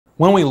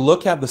When we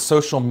look at the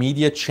social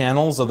media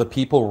channels of the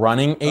people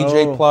running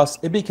AJ Plus,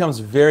 it becomes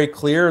very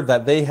clear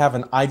that they have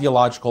an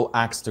ideological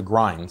axe to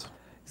grind.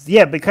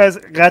 Yeah, because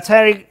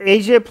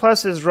AJ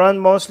Plus is run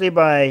mostly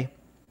by,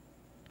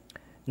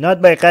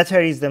 not by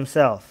Qataris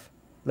themselves.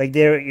 Like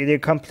they're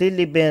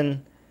completely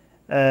been,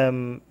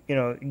 you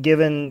know,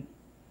 given,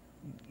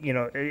 you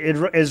know,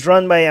 it is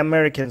run by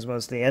Americans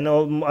mostly and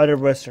all other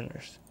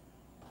Westerners.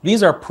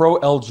 These are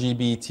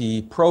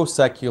pro-LGBT,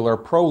 pro-secular,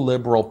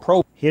 pro-liberal,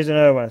 pro... Here's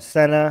another one,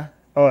 Susanna.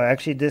 Oh,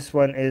 actually, this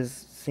one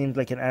seems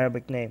like an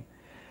Arabic name.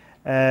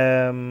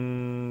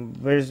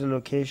 Where's the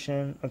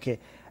location? Okay,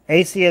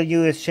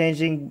 ACLU is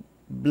changing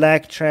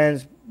Black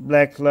Trans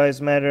Black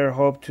Lives Matter.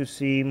 Hope to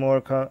see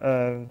more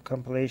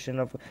compilation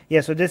of.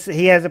 Yeah, so this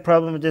he has a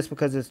problem with this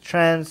because it's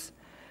trans.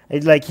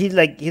 It's like he's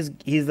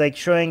like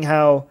showing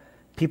how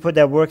people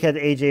that work at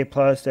AJ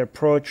Plus, they're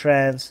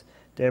pro-trans,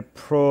 they're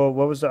pro.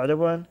 What was the other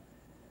one?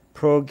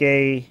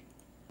 Pro-gay,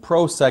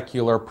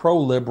 pro-secular,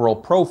 pro-liberal,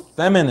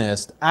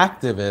 pro-feminist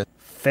activists.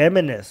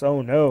 Feminists,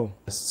 oh no.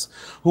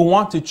 Who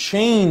want to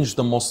change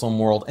the Muslim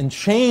world and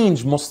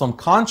change Muslim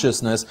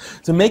consciousness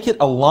to make it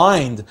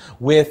aligned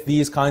with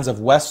these kinds of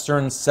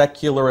Western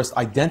secularist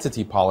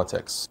identity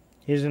politics.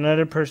 Here's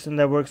another person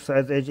that works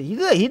as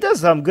AJ. He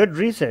does some good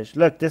research.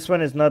 Look, this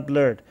one is not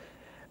blurred.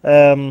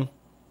 So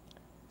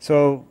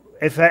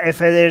if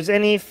there's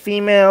any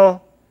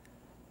female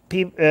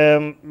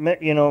people,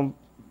 you know,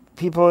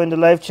 people in the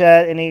live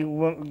chat, any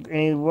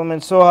woman,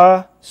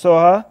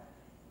 Soha,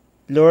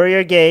 lower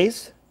your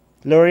gaze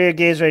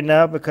right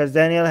now, because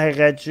Daniel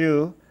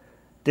Hagaju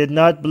did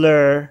not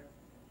blur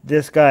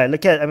this guy.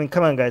 Look at, I mean,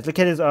 come on guys, look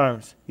at his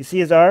arms. You see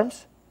his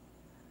arms?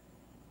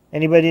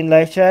 Anybody in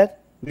live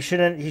chat? He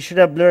should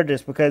have blurred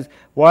this, because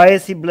why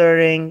is he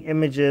blurring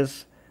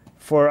images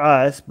for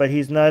us, but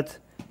he's not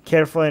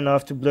careful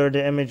enough to blur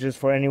the images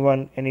for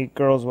any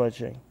girls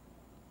watching?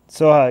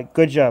 Soha,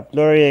 good job.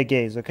 Lower your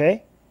gaze,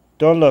 okay?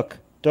 Don't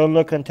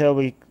look until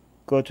we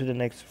go to the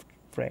next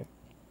frame.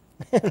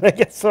 Look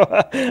at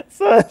Soha.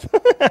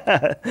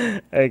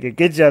 Okay,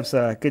 good job,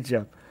 Soha. Good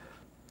job.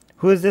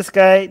 Who is this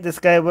guy? This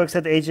guy works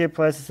at AJ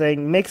Plus,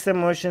 saying mixed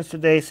emotions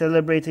today,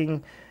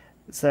 celebrating.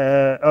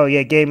 Oh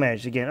yeah, gay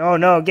marriage again. Oh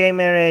no, gay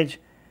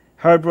marriage.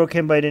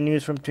 Heartbroken by the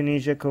news from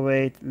Tunisia,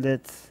 Kuwait.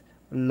 Let's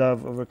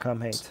love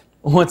overcome hate.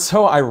 What's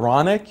so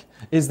ironic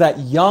is that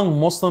young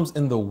Muslims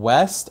in the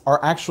West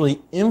are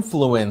actually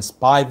influenced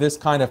by this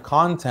kind of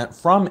content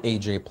from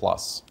AJ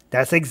Plus.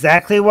 That's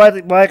exactly why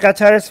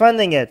Qatar is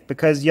funding it,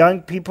 because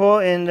young people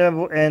in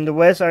the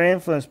West are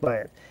influenced by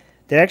it.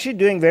 They're actually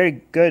doing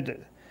very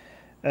good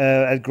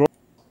at growth.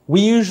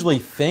 We usually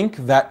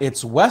think that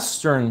it's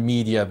Western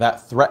media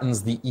that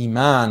threatens the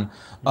iman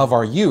of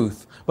our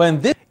youth, but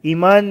in this...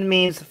 Iman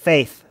means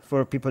faith,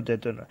 for people that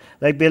don't know.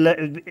 Like,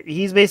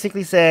 he's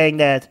basically saying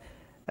that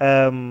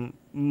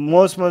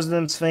most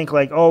Muslims think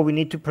like, oh, we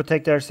need to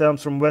protect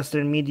ourselves from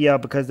Western media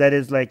because that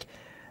is like,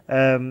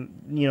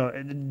 you know,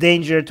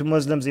 danger to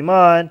Muslims'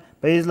 iman.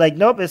 But he's like,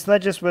 nope, it's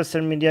not just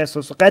Western media,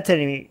 so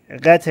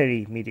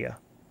Qatari media.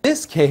 In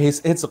this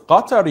case, it's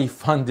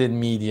Qatari-funded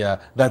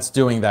media that's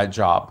doing that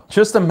job.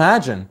 Just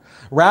imagine,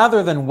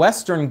 rather than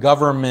Western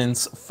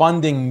governments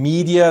funding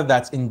media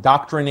that's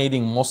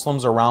indoctrinating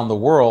Muslims around the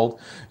world,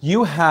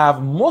 you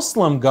have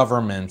Muslim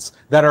governments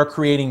that are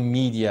creating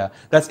media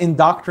that's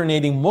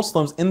indoctrinating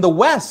Muslims in the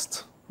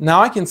West.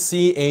 Now I can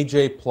see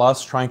AJ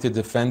Plus trying to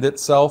defend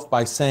itself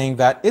by saying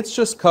that it's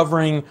just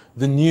covering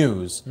the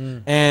news,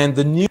 and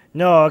the news...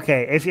 No,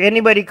 okay. If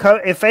anybody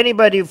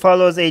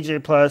follows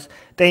AJ Plus,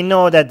 they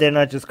know that they're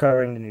not just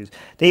covering the news.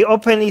 They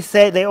openly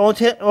say, they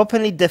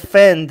openly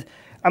defend.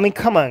 I mean,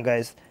 come on,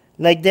 guys.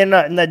 Like, they're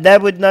not.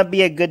 That would not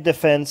be a good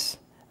defense.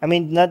 I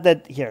mean, not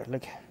that. Here,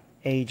 look,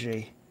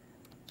 AJ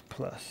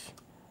Plus.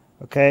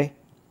 Okay.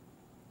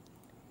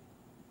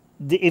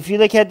 If you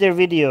look at their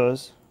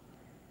videos,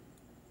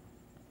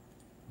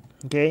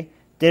 okay,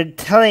 they're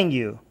telling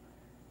you.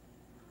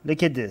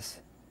 Look at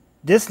this.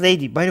 This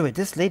lady, by the way,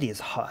 this lady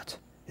is hot.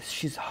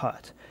 She's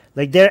hot.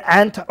 Like, they're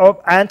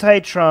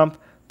anti-Trump,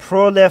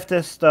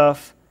 pro-leftist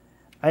stuff.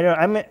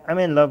 I'm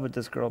in love with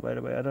this girl, by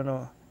the way. I don't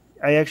know.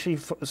 I actually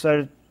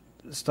started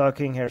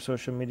stalking her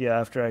social media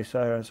after I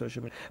saw her on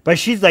social media. But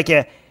she's like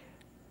a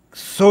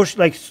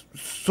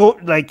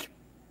like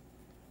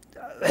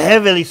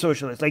heavily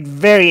socialist, like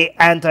very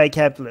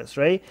anti-capitalist,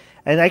 right?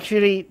 And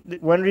actually,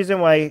 one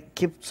reason why I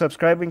keep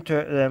subscribing to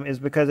them is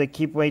because I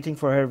keep waiting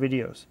for her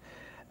videos.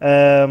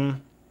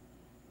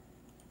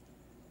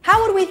 How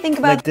would we think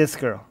about like this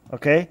girl,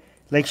 okay?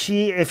 Like,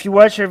 if you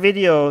watch her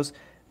videos,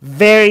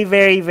 very,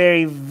 very,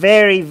 very,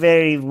 very,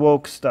 very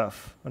woke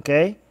stuff,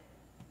 okay?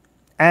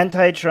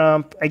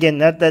 Anti-Trump, again,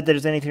 not that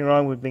there's anything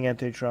wrong with being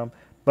anti-Trump,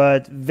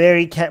 but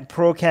very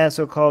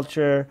pro-cancel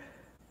culture,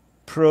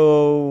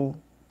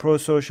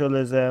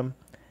 pro-socialism.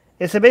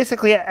 It's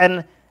basically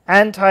an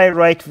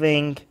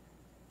anti-right-wing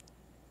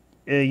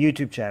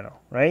YouTube channel,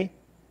 right?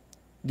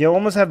 They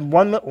almost have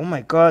 1 million. Oh my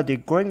God, they're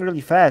growing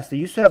really fast. They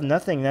used to have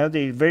nothing. Now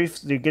they're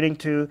getting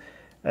to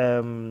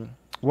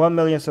 1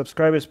 million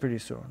subscribers pretty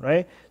soon,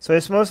 right? So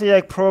it's mostly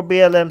like pro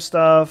BLM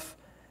stuff.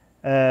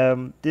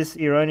 This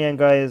Iranian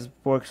guy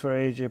works for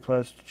AJ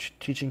Plus,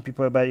 teaching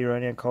people about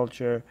Iranian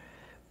culture.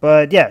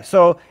 But yeah,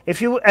 so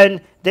if you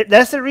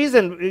that's the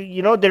reason,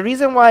 the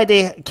reason why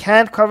they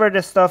can't cover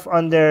the stuff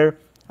on their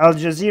Al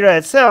Jazeera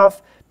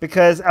itself,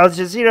 because Al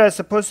Jazeera is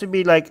supposed to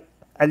be like,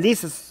 at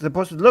least it's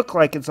supposed to look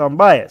like it's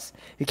unbiased.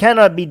 It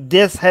cannot be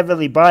this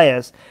heavily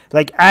biased,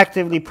 like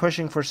actively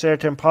pushing for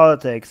certain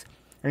politics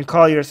and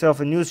call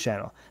yourself a news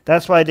channel.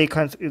 That's why they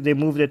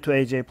moved it to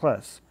AJ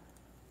Plus.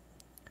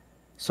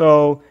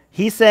 So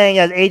he's saying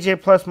that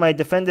AJ Plus might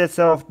defend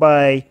itself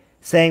by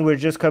saying we're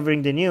just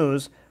covering the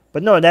news,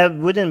 but no, that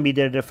wouldn't be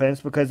their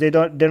defense, because they're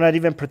not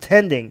even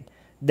pretending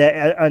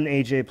that on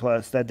AJ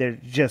Plus that they're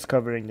just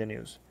covering the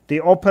news. They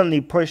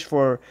openly push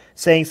for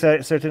saying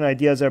certain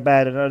ideas are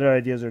bad and other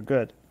ideas are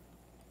good.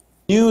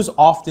 News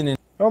often.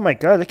 Oh my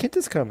God! Look at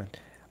this comment.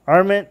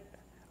 Armin,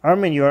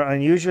 you are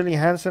unusually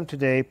handsome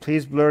today.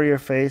 Please blur your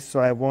face so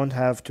I won't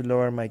have to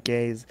lower my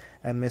gaze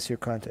and miss your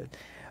content.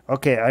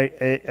 Okay,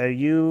 are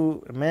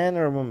you a man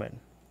or a woman?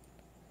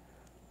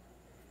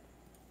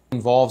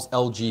 Involves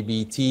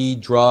LGBT,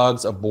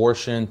 drugs,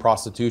 abortion,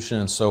 prostitution,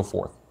 and so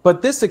forth.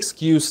 But this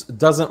excuse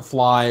doesn't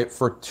fly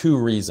for two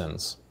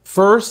reasons.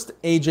 First,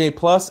 AJ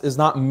Plus is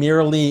not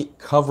merely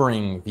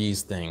covering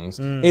these things,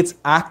 it's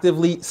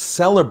actively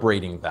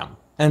celebrating them.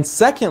 And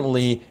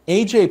secondly,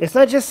 it's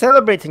not just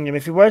celebrating them.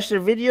 If you watch their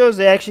videos,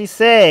 they actually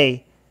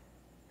say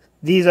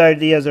these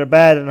ideas are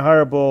bad and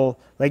horrible.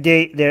 Like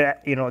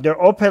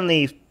they're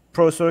openly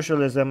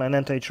pro-socialism and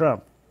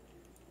anti-Trump.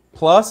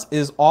 Plus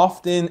is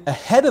often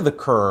ahead of the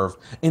curve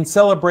in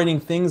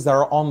celebrating things that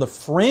are on the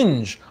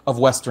fringe of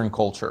Western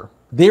culture.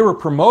 They were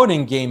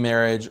promoting gay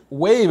marriage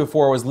way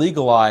before it was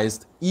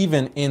legalized,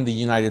 even in the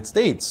United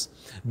States.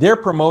 They're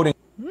promoting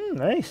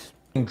nice.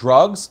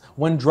 drugs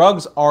when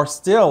drugs are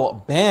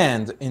still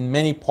banned in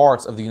many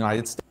parts of the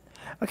United States.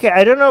 Okay,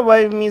 I don't know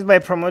what it means by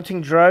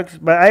promoting drugs,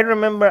 but I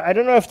remember, I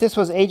don't know if this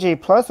was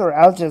AJ Plus or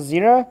Al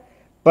Jazeera,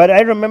 but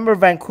I remember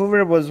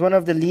Vancouver was one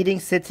of the leading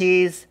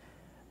cities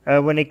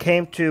when it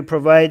came to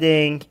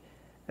providing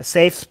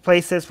safe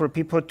places for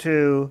people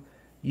to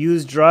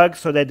use drugs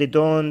so that they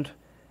don't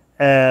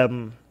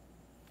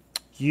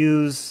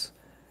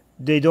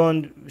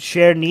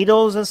share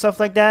needles and stuff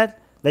like that.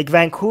 Like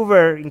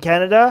Vancouver in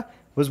Canada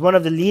was one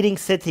of the leading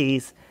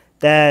cities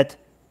that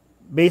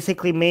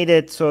basically made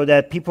it so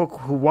that people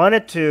who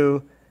wanted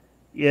to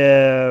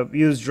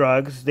use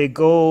drugs, they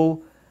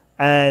go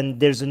and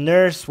there's a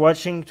nurse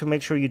watching to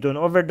make sure you don't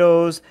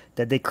overdose,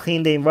 that they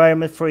clean the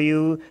environment for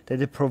you, that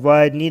they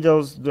provide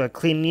needles,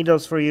 clean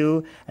needles for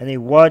you, and they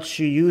watch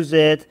you use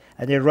it,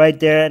 and they're right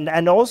there.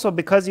 And also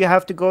because you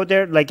have to go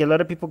there, like a lot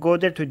of people go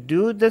there to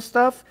do this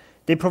stuff,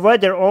 they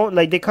provide their own,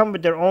 like they come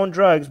with their own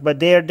drugs,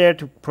 but they're there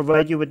to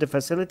provide you with the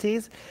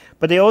facilities.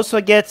 But they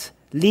also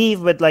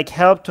leave with like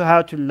help to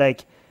how to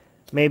like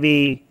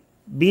maybe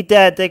beat the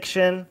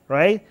addiction,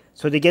 right?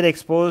 So they get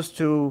exposed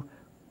to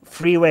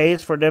free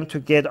ways for them to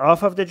get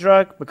off of the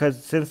drug,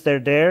 because since they're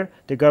there,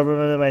 the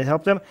government might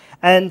help them.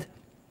 And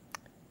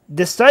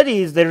the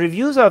studies, the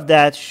reviews of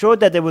that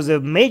showed that there was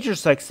a major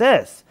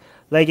success.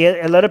 Like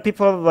a lot of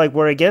people like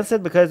were against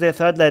it because they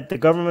thought that the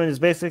government is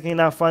basically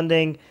now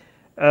funding,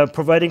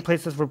 providing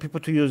places for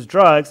people to use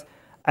drugs,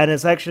 and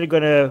it's actually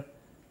going to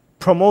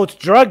promote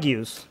drug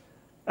use.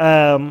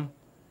 And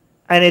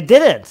it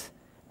didn't.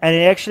 And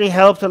it actually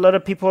helped a lot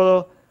of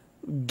people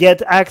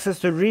get access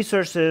to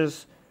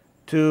resources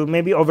to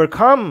maybe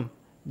overcome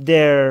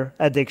their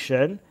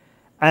addiction,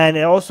 and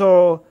it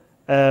also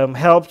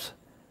helped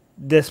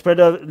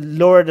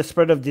lower the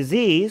spread of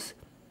disease,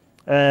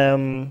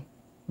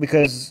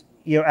 because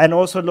and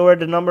also lower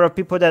the number of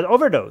people that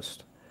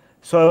overdosed.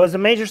 So it was a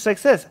major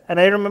success. And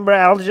I remember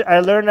I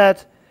learned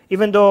that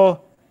even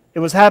though it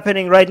was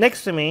happening right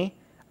next to me,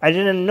 I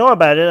didn't know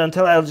about it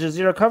until Al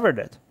Jazeera covered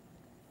it.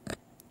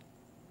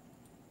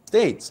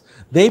 States.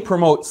 They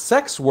promote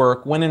sex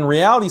work when in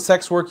reality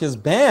sex work is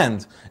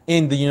banned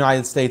in the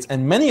United States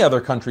and many other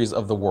countries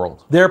of the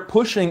world. They're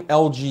pushing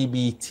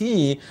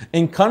LGBT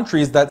in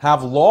countries that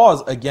have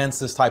laws against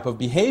this type of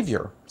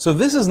behavior. So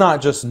this is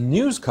not just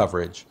news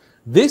coverage.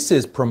 This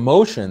is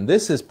promotion.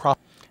 This is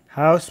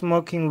how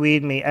smoking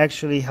weed may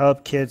actually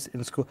help kids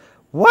in school.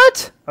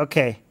 What?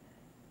 Okay.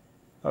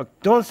 I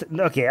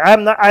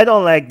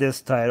don't like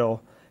this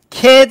title.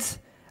 Kids.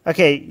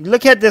 Okay,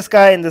 look at this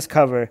guy in this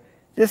cover.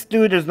 This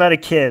dude is not a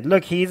kid.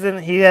 Look, he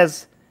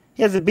has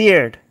a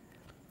beard.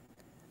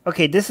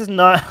 Okay, this is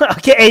not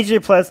okay.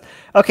 AJ Plus.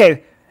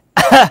 Okay,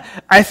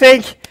 I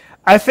think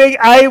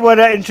I want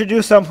to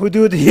introduce some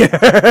hudud here.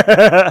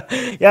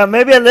 Yeah,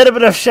 maybe a little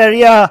bit of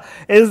Sharia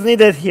is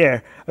needed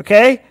here.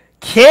 Okay,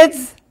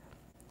 kids.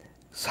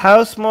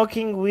 How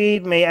smoking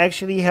weed may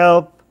actually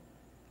help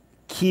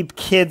keep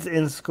kids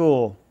in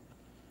school.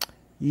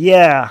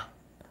 Yeah.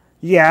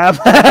 Yeah,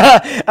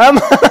 I'm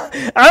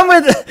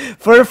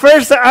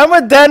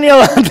with Daniel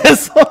on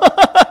this one.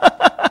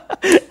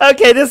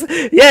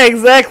 Okay, yeah,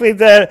 exactly.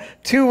 The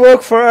too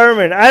woke for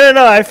Armin. I don't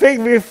know. I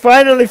think we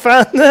finally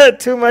found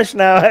too much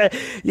now.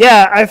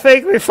 Yeah, I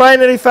think we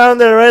finally found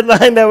the red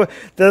line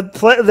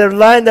the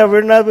line that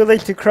we're not willing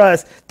to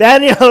cross.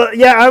 Daniel,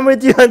 yeah, I'm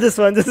with you on this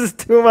one. This is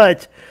too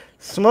much.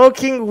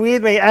 Smoking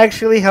weed may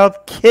actually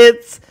help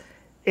kids.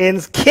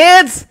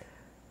 Kids?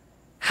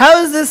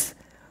 How is this?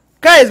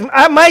 Guys,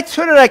 my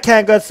Twitter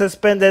account got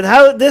suspended.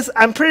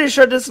 I'm pretty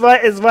sure this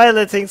is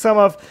violating some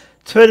of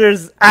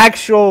Twitter's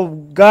actual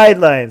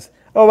guidelines.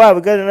 Oh wow,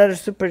 we got another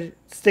super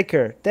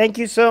sticker. Thank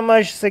you so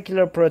much,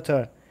 Secular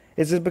Proton.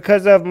 Is it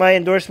because of my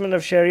endorsement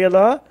of Sharia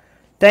law?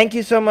 Thank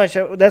you so much.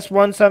 That's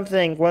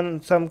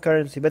some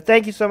currency. But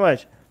thank you so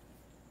much.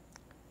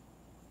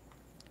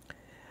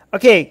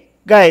 Okay,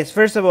 guys,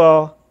 first of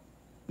all,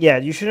 yeah,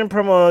 you shouldn't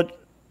promote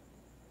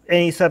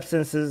any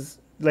substances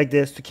like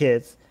this to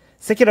kids.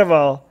 Second of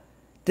all,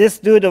 this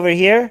dude over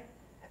here,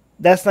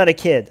 that's not a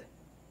kid.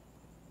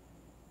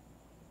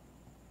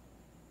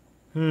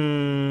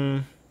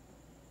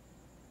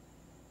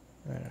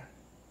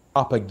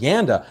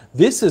 Propaganda.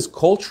 This is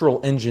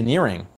cultural engineering.